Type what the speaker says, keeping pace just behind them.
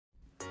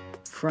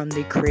from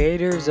the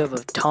creators of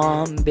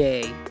Tom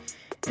Bay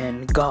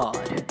and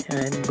God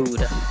and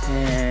Buddha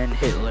and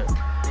Hitler,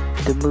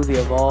 the movie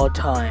of all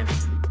time.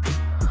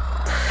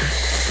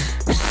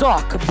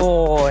 Sock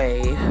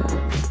Boy!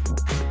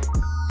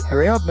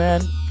 Hurry up,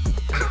 man.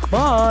 Come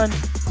on!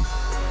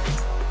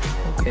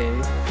 Okay.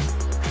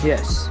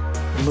 Yes,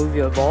 the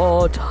movie of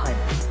all time,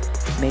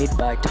 made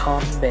by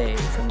Tom Bay,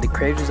 from the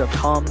creators of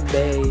Tom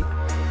Bay.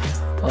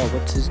 Oh,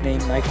 what's his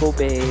name? Michael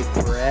Bay,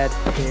 Brad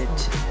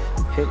Pitt,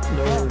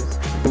 Hitler,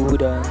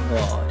 Buddha, and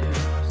God.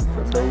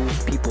 From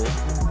those people,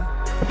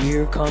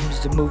 here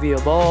comes the movie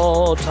of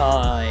all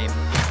time.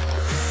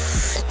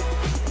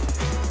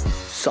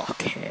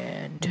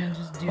 Sockhand,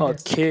 a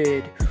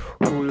kid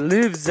who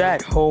lives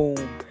at home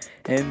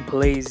and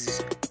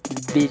plays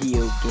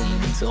video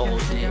games all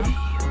day.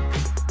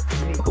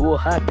 What will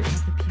happen?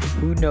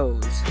 Who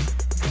knows?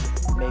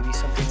 Maybe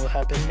something will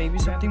happen, maybe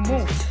something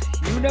won't.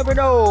 You never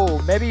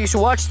know. Maybe you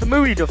should watch the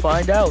movie to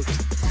find out.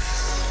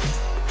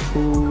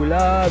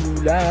 Hula,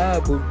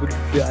 hula,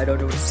 hula. I don't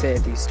know what to say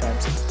at these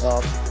times.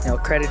 Now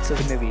credits of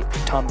the movie.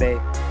 Tom Bay.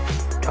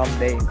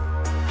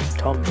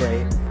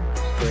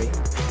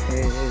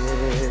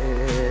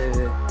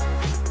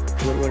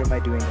 What am I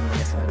doing in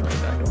life? I don't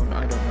know.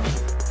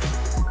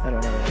 I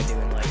don't know what I do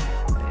in life.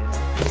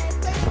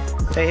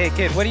 Hey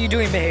kid, what are you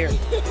doing here?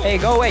 Hey,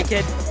 go away,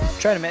 kid.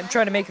 I'm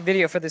trying to make a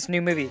video for this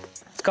new movie.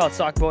 It's called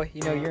Sock Boy.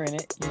 You know you're in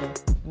it. You know,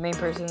 the main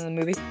person in the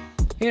movie.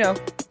 You know,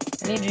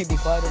 I need you to be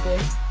quiet, okay?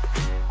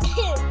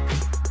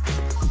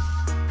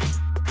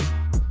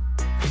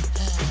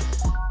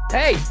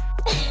 Hey!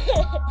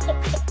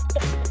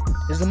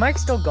 Is the mic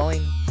still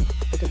going?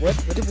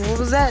 What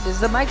was that? Is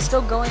the mic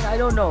still going? I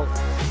don't know.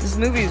 This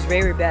movie is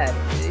very bad.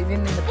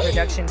 Even in the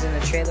productions and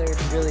the trailer,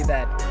 it's really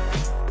bad.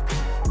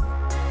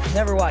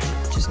 Never watch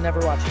it. Just never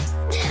watch it.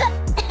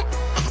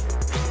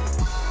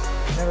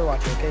 Never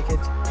watch it, okay,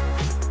 kids?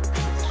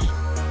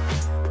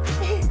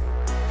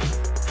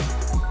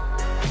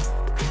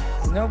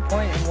 There's no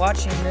point in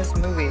watching this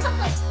movie.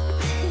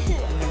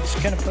 I'm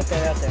just gonna put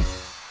that out there.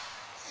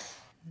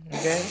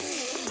 Okay?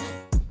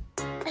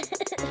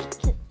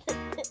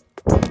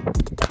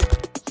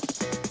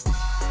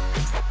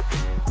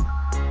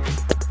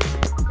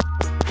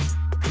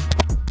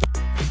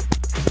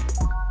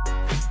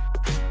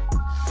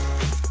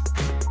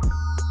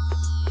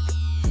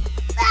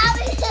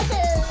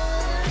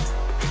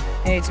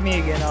 Hey, it's me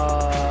again.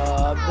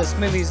 This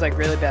movie's like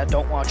really bad.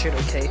 Don't watch it,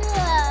 okay?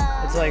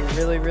 It's like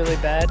really, really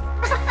bad.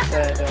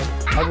 But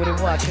I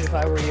wouldn't watch it if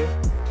I were you.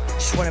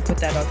 Just want to put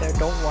that out there.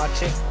 Don't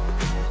watch it,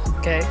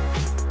 okay?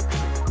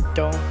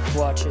 Don't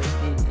watch it.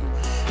 You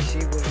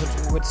see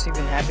what's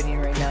even happening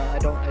right now? I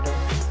don't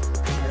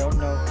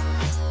know.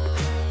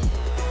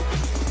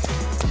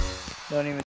 Don't even.